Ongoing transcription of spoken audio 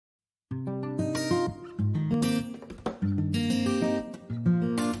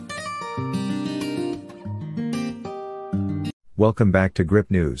Welcome back to Grip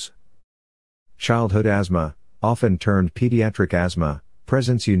News. Childhood asthma, often termed pediatric asthma,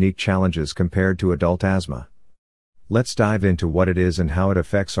 presents unique challenges compared to adult asthma. Let's dive into what it is and how it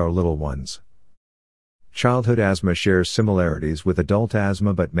affects our little ones. Childhood asthma shares similarities with adult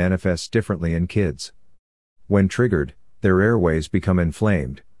asthma but manifests differently in kids. When triggered, their airways become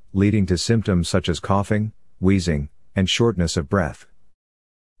inflamed, leading to symptoms such as coughing, wheezing, and shortness of breath.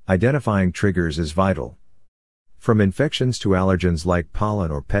 Identifying triggers is vital. From infections to allergens like pollen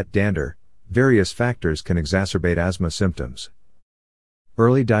or pet dander, various factors can exacerbate asthma symptoms.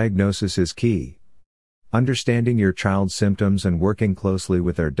 Early diagnosis is key. Understanding your child's symptoms and working closely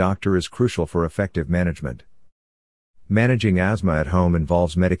with their doctor is crucial for effective management. Managing asthma at home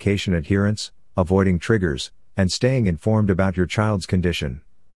involves medication adherence, avoiding triggers, and staying informed about your child's condition.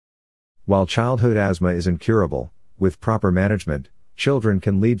 While childhood asthma is incurable, with proper management, children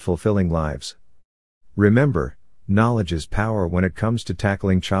can lead fulfilling lives. Remember, knowledge is power when it comes to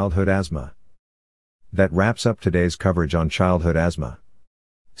tackling childhood asthma. That wraps up today's coverage on childhood asthma.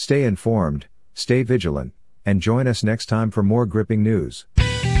 Stay informed, stay vigilant, and join us next time for more gripping news.